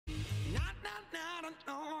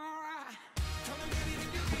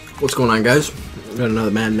What's going on, guys? Got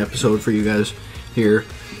another Madden episode for you guys here.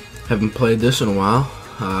 Haven't played this in a while.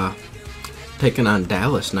 Taking on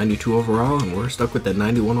Dallas, 92 overall, and we're stuck with that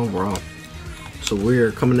 91 overall. So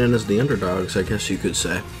we're coming in as the underdogs, I guess you could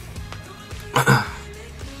say.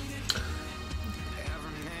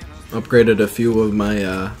 Upgraded a few of my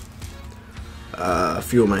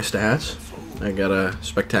stats. I got a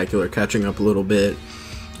spectacular catching up a little bit,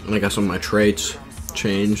 and I got some of my traits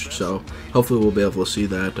changed. So hopefully we'll be able to see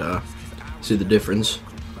that, see the difference.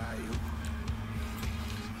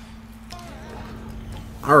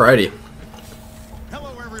 Alrighty.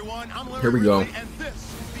 Hello everyone. Here we go. And this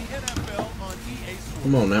is the NFL on EA Sports.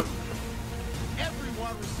 Come on now. Every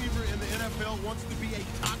wide receiver in the NFL wants to be a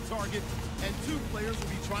top target, and two players will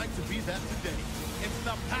be trying to be that today. It's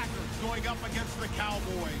the Packers going up against the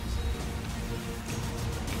Cowboys.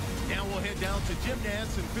 Now we'll head down to Jim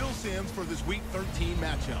Nantz and Phil Simms for this Week 13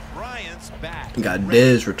 matchup. Bryant's back. Got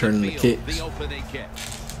Diz returning the kicks. The opening kick.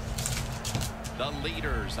 The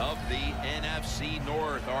leaders of the NFC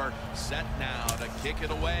North are set now to kick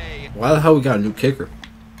it away. Why the hell we got a new kicker?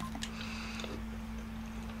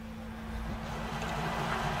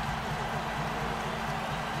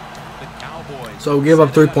 The Cowboys. So we gave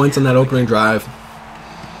up 3 points on that opening drive.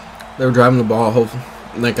 They were driving the ball. Hopefully,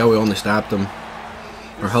 that guy, we only stopped them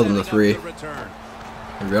or held them to 3. There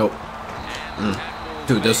we go.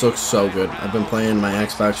 Dude, this looks so good. I've been playing my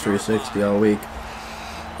Xbox 360 all week.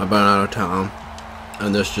 I've been out of town,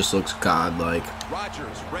 and this just looks godlike.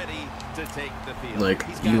 Rodgers ready to take the field. Like,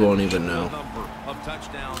 you won't even know. Number of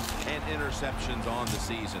touchdowns and interceptions on the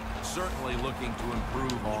season. Certainly looking to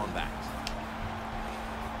improve on that.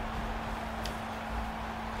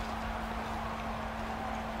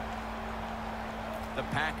 The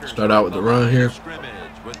Packers start out with the run here. Scrimmage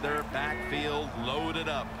with their backfield loaded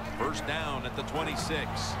up. First down at the 26.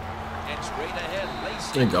 And straight ahead,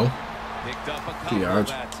 Lacey. There you go. Picked up a 2 couple yards.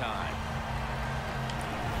 that time.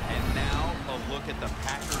 And now a look at the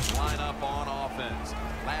Packers lineup on offense.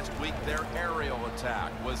 Last week their aerial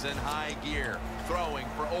attack was in high gear, throwing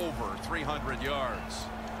for over 300 yards.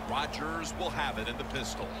 Rodgers will have it in the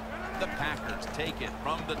pistol. The Packers take it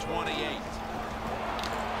from the 28.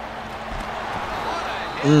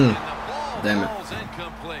 Damn it.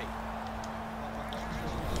 Incomplete.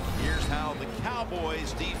 Here's how the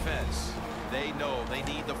Cowboys defense. They know they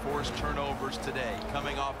need to force turnovers today,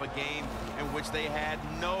 coming off a game in which they had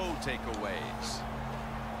no takeaways.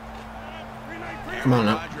 Come on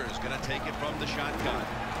now. Rodgers going to take it from the shotgun.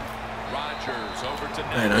 Rodgers over to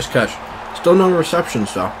Hey, nice catch. Still no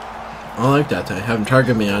receptions though. I like that. They haven't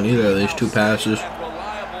targeted me on either of these 2 passes.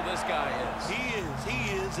 reliable this guy is.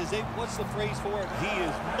 He is, what's the phrase for it? He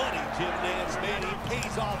is money, Jim Nantz, man. He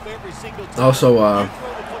pays off every single time. Also, You throw the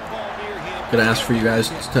football near him. gonna ask for you guys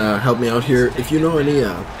to help me out here. If you know any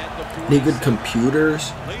good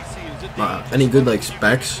computers, any good like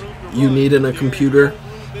specs you need in a computer,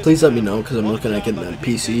 please let me know, because I'm looking at getting a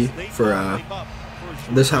PC for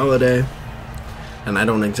this holiday, and I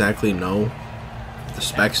don't exactly know the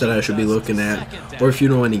specs that I should be looking at. Or if you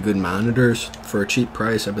know any good monitors for a cheap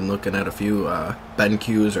price, I've been looking at a few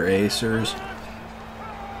BenQs or Acers.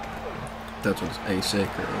 That's what's ASIC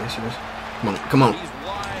or Acers. Come on, come on.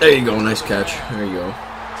 There you go, nice catch. There you go.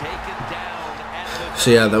 So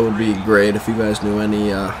yeah, that would be great if you guys knew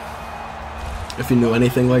any, if you knew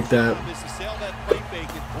anything like that.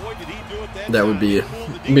 That would be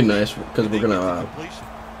nice, because we're gonna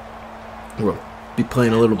we'll be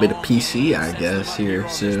playing a little bit of PC, I guess, here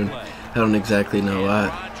soon. I don't exactly know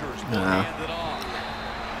what.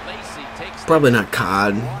 Probably not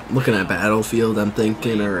COD. Looking at Battlefield, I'm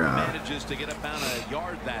thinking, or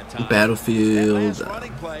Battlefield,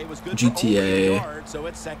 GTA,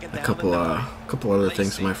 a couple other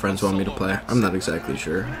things my friends want me to play. I'm not exactly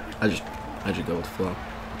sure. I just go with the flow.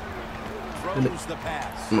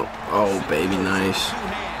 Oh baby, nice.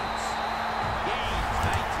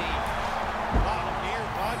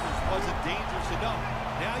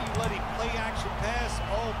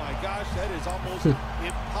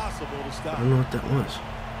 Impossible to stop. I don't know what that was.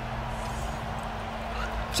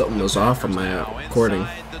 Something was off on my recording.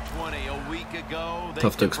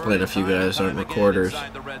 Tough to explain if you guys aren't recorders. I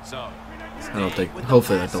don't think.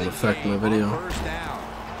 Hopefully that don't affect my video.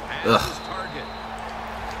 Ugh.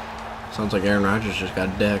 Sounds like Aaron Rodgers just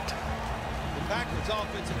got decked. The Packers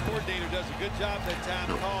offensive coordinator does a good job that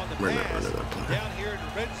time calling the We're not pass. running that play. Down here in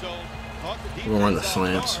the red zone, caught the We'll run the defense off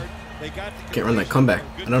slants. guard. They got the Can't run that comeback.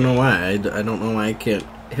 I don't know why. I don't know why I can't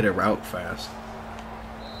hit a route fast.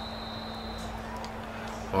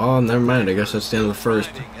 Oh, never mind. I guess that's the end of the first.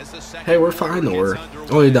 Hey, we're fine though. We're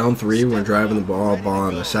only down 3. We're driving the ball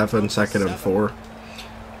on the 7, 2nd and 4.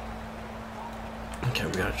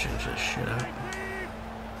 change this shit up.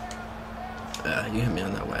 You hit me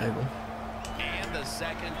on that waggle. And the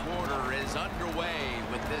second quarter is underway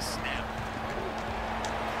with this snap.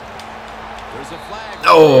 There's a flag.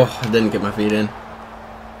 Oh, I didn't get my feet in.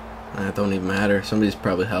 That don't even matter. Somebody's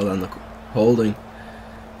probably held on the holding.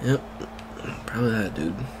 Yep, probably that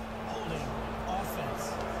dude. Holding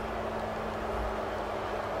offense.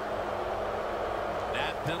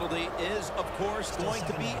 That penalty is, of course, going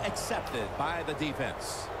to be accepted by the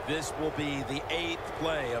defense. This will be the 8th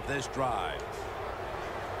play of this drive.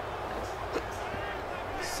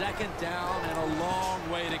 Second down and a long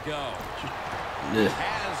way to go. Yeah.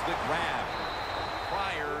 Has the grab.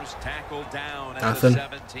 Priors tackled down at Nothing. the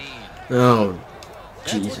 17. Oh,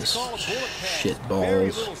 That's what you Jesus. call a bullet pass. Shit Very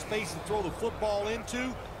balls. little space to throw the football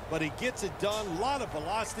into, but he gets it done. A lot of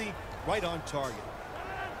velocity, right on target.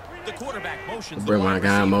 The quarterback motions. Bring my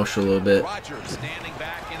guy emotional a little bit. Rogers standing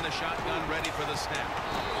back in the shotgun, ready for the snap.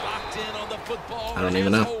 Locked in on the football. I don't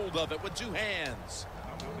even know. Hold of it with 2 hands.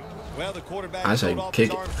 Well, the quarterback I say showed off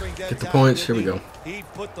kick his it. arm strength that Get the time, points. Here didn't we go. He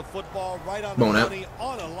put the football right on Come the on money,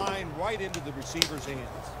 on a line, right into the receiver's hands.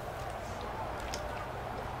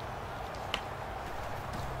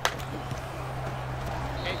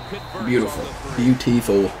 Beautiful.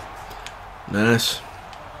 Beautiful. Nice.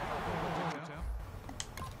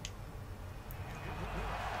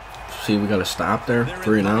 See, we got a stop there.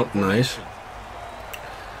 3 and out. Nice.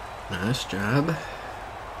 Nice job.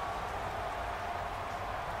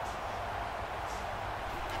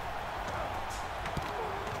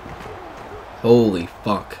 Holy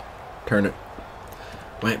fuck. Turn it.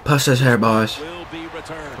 Wait, puss this hair, boys.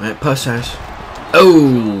 Wait, puss this.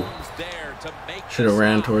 Oh! Should have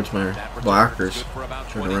ran towards my blockers.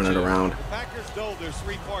 Should have run it around. The Packers know there's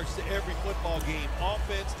 3 parts to every football game: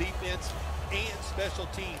 offense, defense, and special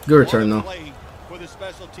teams. Good return, though. Play for the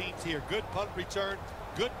special teams here. Good punt return,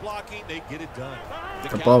 good blocking. They get it done.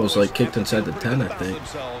 The ball was like kicked inside the 10, I think.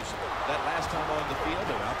 That last time on the field,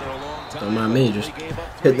 they're out there a long time. Don't mind me, just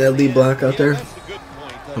hitting that lead block out there. That's a good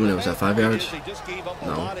point. How many was that, 5 yards? They just gave up a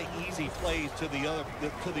No. lot of easy plays to the Oh,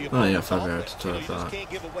 yeah, opponent's 5 yards. offense. That's what I You just thought. can't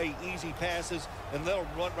give away easy passes and let them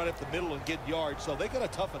run right up the middle and get yards. So they got to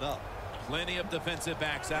toughen up. Plenty of defensive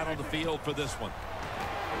backs out on the field for this one.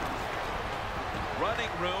 Running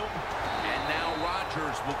room, and now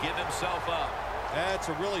Rodgers will give himself up. That's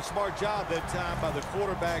a really smart job that time by the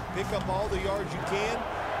quarterback. Pick up all the yards you can,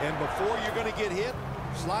 and before you're going to get hit,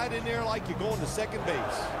 slide in there like you're going to second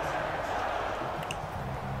base.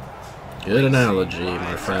 Good analogy,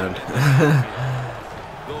 my friend.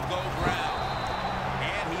 They'll go ground.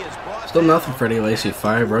 And he is brought Still down. nothing for Freddie Lacy.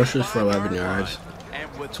 5 rushes for 11 yards.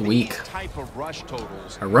 And with It's weak. these type of rush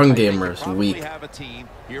totals, Our run I game think you is probably weak. have a team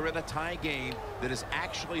here in a tie game that is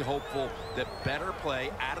actually hopeful that better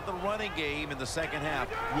play out of the running game in the second half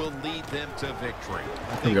will lead them to victory.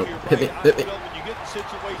 Here we go. You're Hit me. right. Hit me. When you get in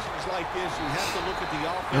situations like this, you have to look at the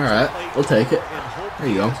offense. All right, we'll take it. There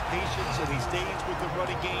you go. Patience and he stays with the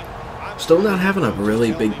running game. Still not having a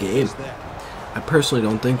really big game. I personally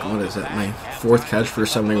don't think, what is that, my 4th catch for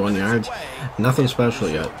 71 yards? Nothing special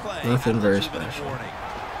yet. Nothing very special.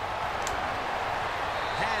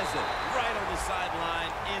 Has it right on the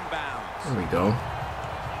sideline, inbounds. There we go.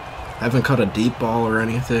 Haven't caught a deep ball or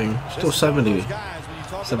anything. Still 70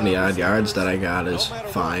 odd yards that I got is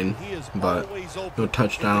fine. But no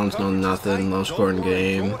touchdowns, no nothing, low scoring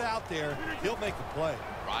game.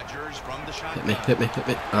 Rodgers from the shotgun. Hit me, hit me, hit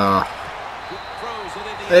me.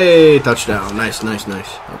 Hey, touchdown. Nice, nice,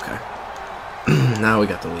 nice. Okay. Now we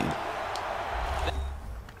got the lead.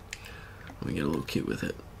 Let me get a little cute with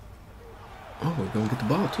it. Oh, we're going to get the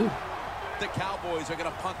ball, too. The Cowboys are going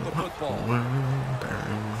to punt the football.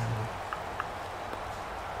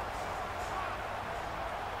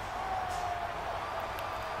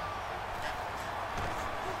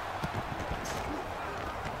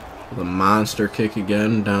 The monster kick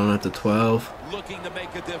again, down at the 12. Looking to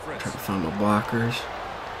make a difference. Try to find my blockers.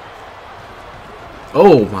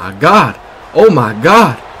 Oh my god! Oh my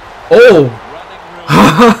god! Oh!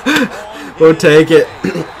 We'll take it.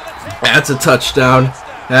 That's a touchdown.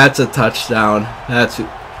 That's a touchdown. That's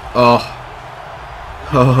oh.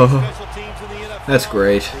 That's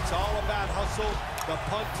great.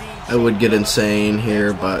 I would get insane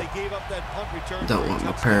here, but don't want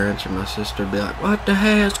my parents or my sister to be like, what the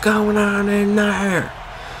hell's going on in there?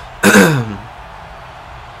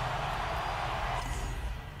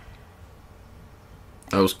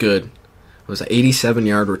 That was good. It was an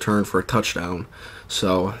 87-yard return for a touchdown.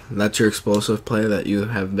 So that's your explosive play that you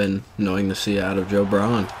have been knowing to see out of Joe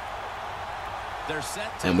Braun.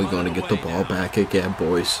 And we're going to get the ball back again,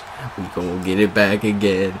 boys. We're going to get it back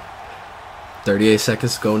again. 38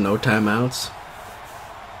 seconds to go, no timeouts.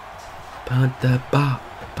 Punt the ball,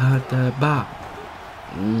 punt the ball.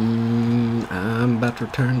 I'm about to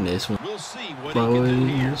return this one. We'll see what he can do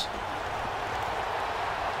here.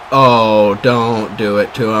 Oh, don't do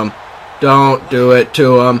it to him. Don't do it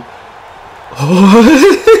to him. Oh,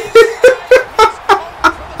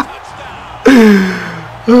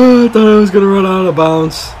 I thought I was going to run out of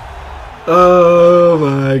bounds. Oh,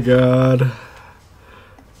 my God.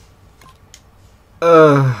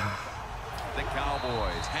 The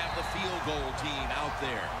Cowboys have the field goal team out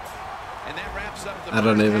there. And that wraps up the I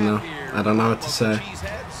don't even know. here. I don't know what to say.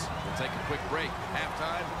 We'll take a quick break.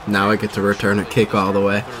 Halftime. Now I get to return a kick all the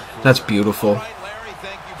way. That's beautiful. All right, Larry,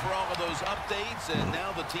 thank you for all of those updates. And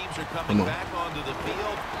now the teams are coming back onto the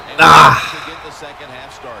field and to get the second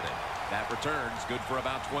half started. That return's good for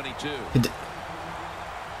about 22.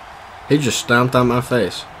 He just stomped on my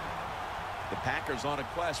face. The Packers on a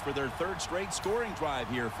quest for their third straight scoring drive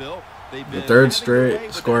here, Phil. They've been The third having a good day straight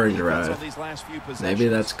with scoring their defense drive. on these last few possessions. Maybe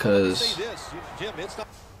that's because Jim, it's not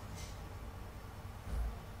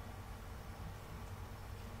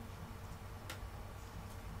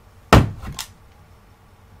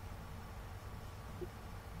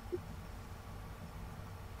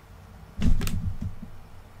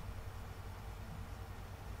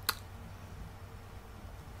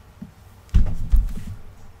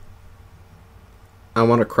I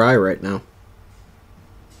want to cry right now.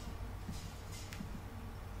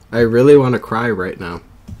 I really want to cry right now.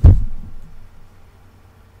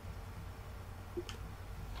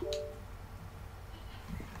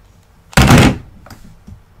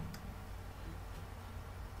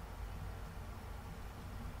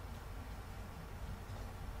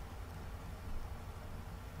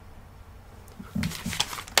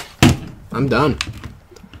 I'm done.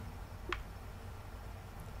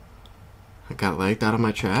 I got lagged out of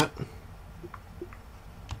my chat.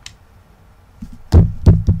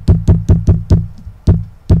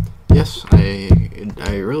 Yes, I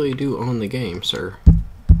really do own the game, sir.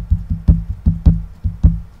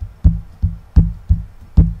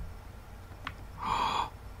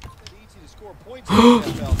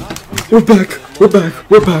 We're back. We're back.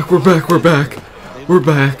 We're back. We're back. We're back. We're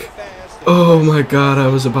back. Oh my God, I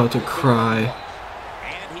was about to cry.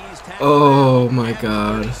 Oh my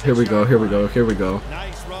God. Here we go. Here we go. Here we go.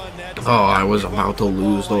 Oh, I was about to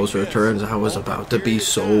lose those returns. I was about to be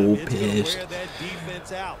so pissed.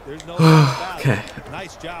 Okay.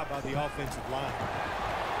 nice job by the offensive line.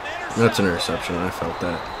 That's an interception. I felt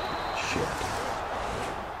that.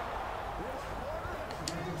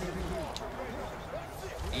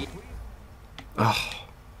 Shit. Oh.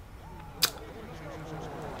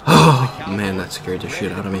 Oh, man, that scared the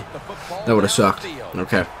shit out of me. That would have sucked.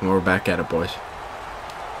 Okay, well, we're back at it, boys.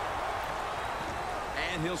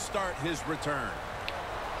 And he'll start his return.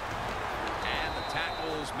 And the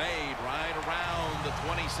tackle's made right around the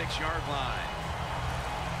 26-yard line.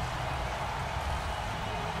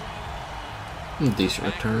 Decent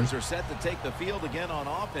return. Packers are set to take the field again on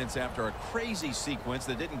offense after a crazy sequence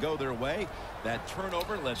that didn't go their way. That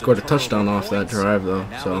turnover led to Scored a touchdown off that drive, though.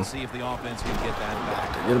 Now so let's see if the offense can get that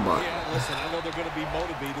back. Get a ball. Yeah, listen, I know they're going to be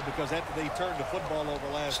motivated because after they turned the football over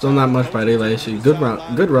last Still not much by Lacey. Good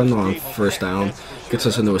run though on first down. Gets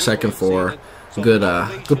us into a 2nd 4.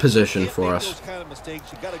 Good position for us.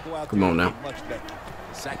 Come on now.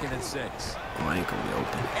 2nd and 6. Oh, I ain't gonna be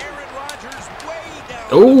open. Aaron Rodgers way down.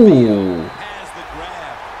 Oh. Has the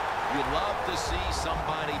grab. You love to see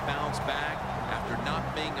somebody bounce back after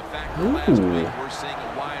not being a factor last week. We're seeing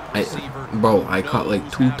a wide receiver. Bro, I caught like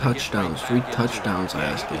 2 touchdowns, 3 touchdowns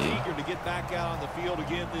last game.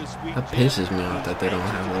 That pisses me off that they don't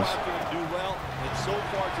have this.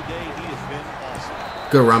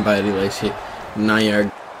 Good run by Eddie Lacy.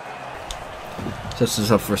 9-yard. Sets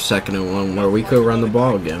us up for 2nd and 1 where we could run the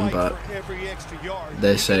ball again, but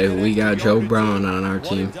they say we got Joe Brown on our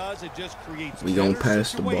team. We gonna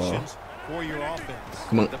pass the ball.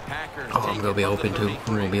 Come on. Oh, I'm gonna be open too.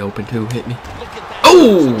 I'm gonna be open too. Hit me.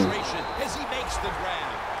 Oh! As he makes the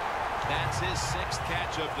grab. That's his 6th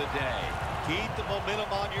catch of the day. Keep the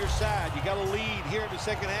momentum on your side. You got a lead here in the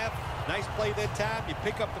second half. Nice play that time. You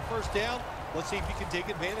pick up the first down. Let's see if you can take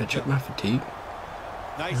advantage I check my fatigue.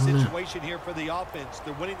 Nice situation here for the offense.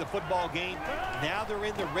 They're winning the football game. Now they're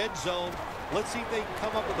in the red zone. Let's see if they can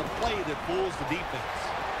come up with a play that fools the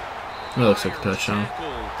defense. That looks like a touchdown.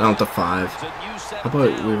 Down to 5. How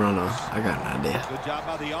about we run a... I got an idea. Good job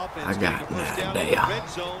by the offense. I got an idea. Red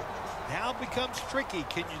zone now becomes tricky.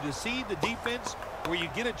 Can you deceive the defense where you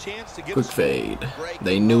get a chance to get Quick fade.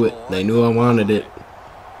 They knew it. They knew I wanted it.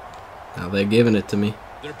 Now they're giving it to me.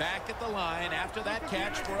 They're back at the line after that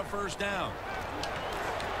catch for a first down.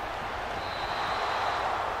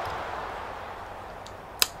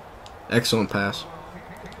 Excellent pass.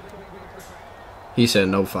 He said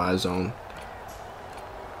no fly zone.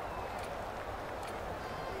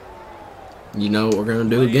 You know what we're going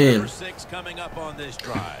to do again. Coming up on this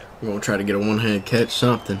drive. We're going to try to get a one-hand catch,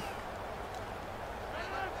 something.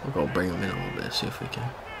 We're going to bring him in a little bit, see if we can.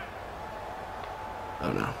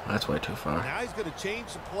 Oh, no. That's way too far. Now he's going to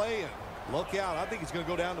change the play and look out. I think he's going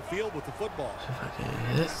to go down the field with the football. See if I can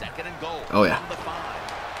hit it. Second and goal. Oh, yeah.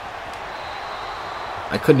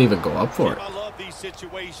 I couldn't even go up for it. I love these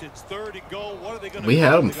situations. Third and goal. What are they going to do? We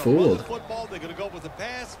had them They're gonna run fooled. the football. They're going to go with the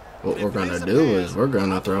pass. What we're going to do is we're going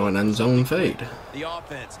to throw an end zone fade. The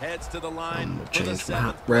offense heads to the line. I'm going to for the change my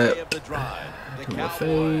seventh play rep of the drive. The to a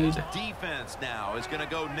Cowboys fade. defense now is going to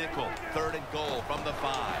go nickel. Third and goal from the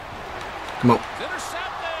 5. Come on. It's intercepted.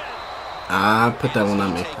 I put that one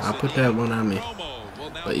on me. I put that one on me.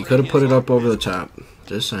 But you could have put it up over the top.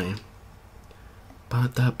 Just saying.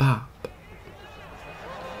 But the bop.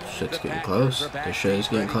 Shit's getting close. This shit is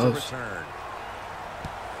getting close.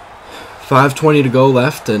 5:20 to go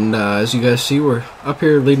left, and as you guys see, we're up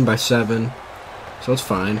here leading by 7. So it's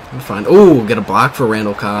fine. We're fine. Oh, get a block for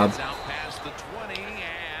Randall Cobb.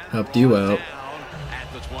 Helped you out.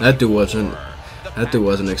 That dude wasn't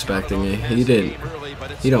expecting me. He didn't.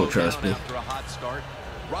 He don't trust me.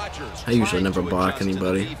 I usually never block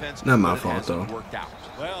anybody. Not my fault though.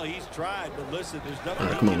 Well, he's tried, but listen, there's nothing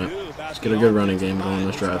Alright, come on, he man. can do about Let's the get a good running offensive game going line.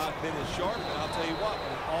 this drive. It's not been as sharp, and I'll tell you what,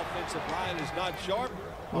 when the offensive line is not sharp,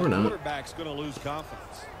 Or the not. quarterback's going to lose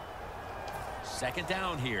confidence. Second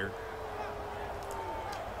down here.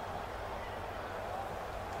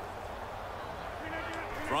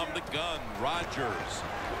 From the gun, Rodgers.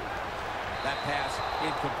 That pass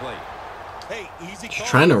incomplete. Hey, easy Just call.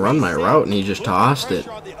 trying to run my route and he just Put the tossed it.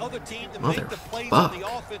 pressure on the other team to make the plays on the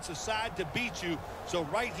offensive side to beat you. So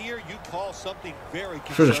right here, you call something very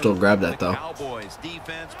Should have still grabbed that though. This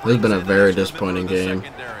has been a very disappointing game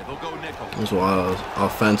as well as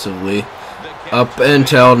offensively. Up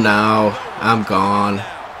until now, I'm gone.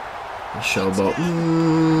 Showboat.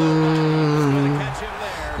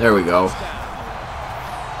 There we go.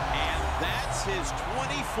 And that's his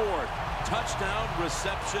 24th touchdown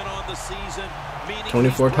reception on the season.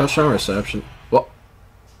 24 touchdown reception. Well,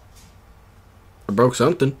 I broke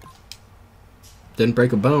something. Didn't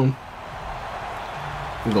break a bone.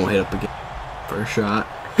 I'm gonna hit up again. First shot.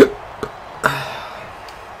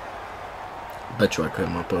 Bet you I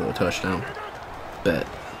couldn't up with a touchdown. Bet.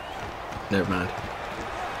 Never mind.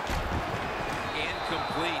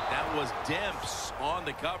 Incomplete. That was Demps on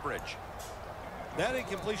the coverage. That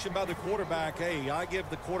incompletion by the quarterback, hey, I give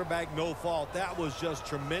the quarterback no fault. That was just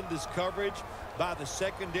tremendous coverage by the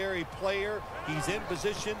secondary player. He's in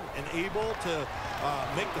position and able to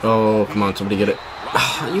make the... Oh, come on, somebody get it.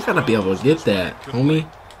 You gotta be able to get that, homie.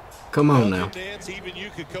 Come on now. Even you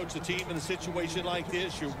could coach the team in a situation like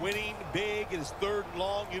this. You're winning big. It's third and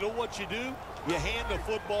long. You know what you do? You hand the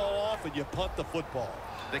football off and you punt the football.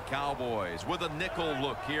 The Cowboys with a nickel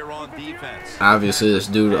look here on defense. Obviously, this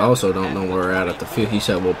dude also don't know where we're at the field. He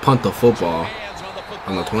said, we'll punt the football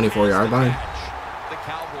on the 24-yard line. The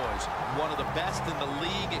Cowboys, one of the best in the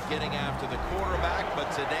league at getting after the quarterback, but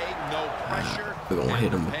today, no pressure. We're going to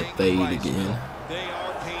hit him with the fade again. They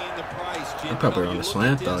are paying the price, Jim. I'm probably on a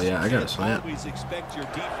slant, though. Yeah, I got a slant.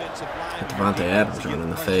 Devontae Adams running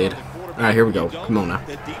the fade. All right, here we go. Come on now.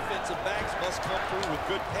 The defensive backs must come through with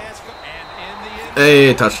good pass.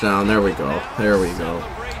 Hey, touchdown. There we go. There we go.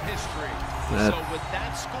 So with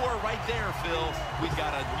that score right there, Phil, we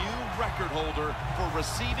got a new record holder for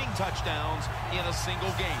receiving touchdowns in a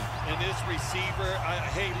single game. And this receiver,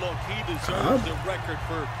 hey, look, he deserves the record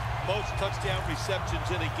for most touchdown receptions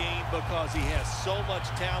in a game because he has so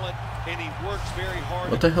much talent and he works very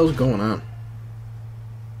hard. What the hell's going on?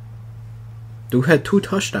 Dude had 2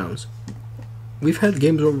 touchdowns. We've had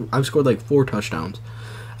games where I've scored like 4 touchdowns.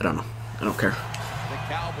 I don't know. I don't care. The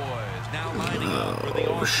Cowboys now lining up for the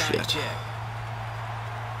onside shit. kick.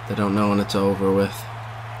 They don't know when it's over with.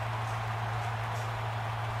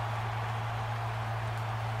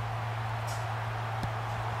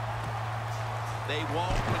 They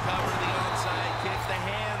won't recover the onside kick. The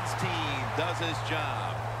hands team does his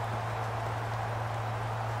job.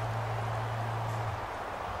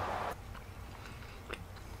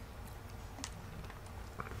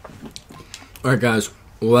 Alright guys,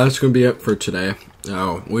 well that's going to be it for today.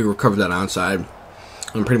 We recovered that onside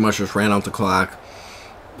and pretty much just ran out the clock.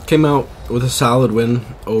 Came out with a solid win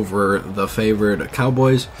over the favored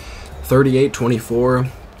Cowboys, 38-24.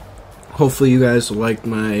 Hopefully you guys liked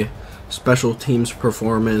my special teams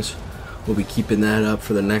performance. We'll be keeping that up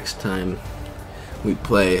for the next time we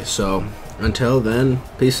play. So until then,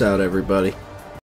 peace out, everybody.